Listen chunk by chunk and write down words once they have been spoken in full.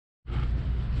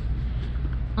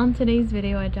On today's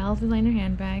video at Dallas Designer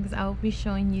Handbags, I will be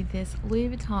showing you this Louis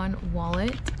Vuitton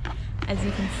wallet. As you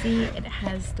can see, it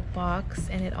has the box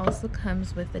and it also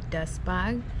comes with a dust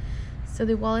bag. So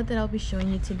the wallet that I'll be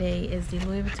showing you today is the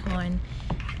Louis Vuitton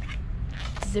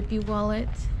Zippy wallet.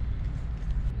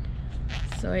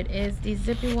 So it is the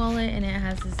Zippy wallet and it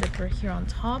has a zipper here on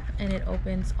top and it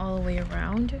opens all the way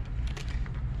around.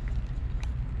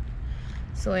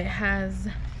 So it has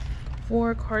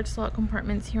 4 card slot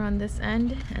compartments here on this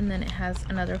end, and then it has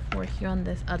another 4 here on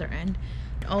this other end.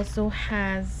 It also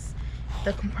has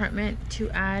the compartment to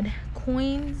add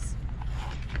coins,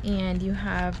 and you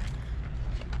have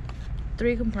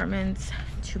 3 compartments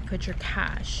to put your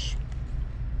cash.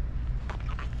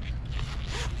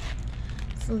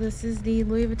 So this is the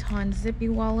Louis Vuitton Zippy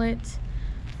wallet.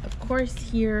 Of course,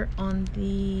 here on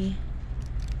the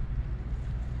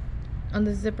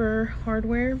zipper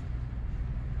hardware,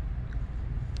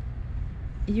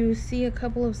 you see a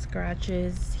couple of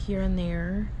scratches here and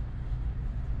there.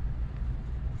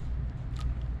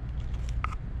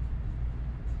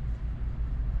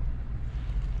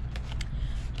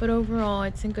 But overall,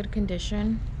 it's in good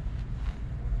condition.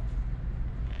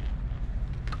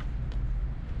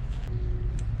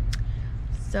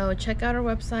 So check out our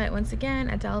website once again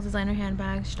at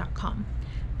DallasDesignerHandbags.com.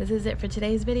 This is it for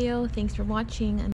today's video. Thanks for watching.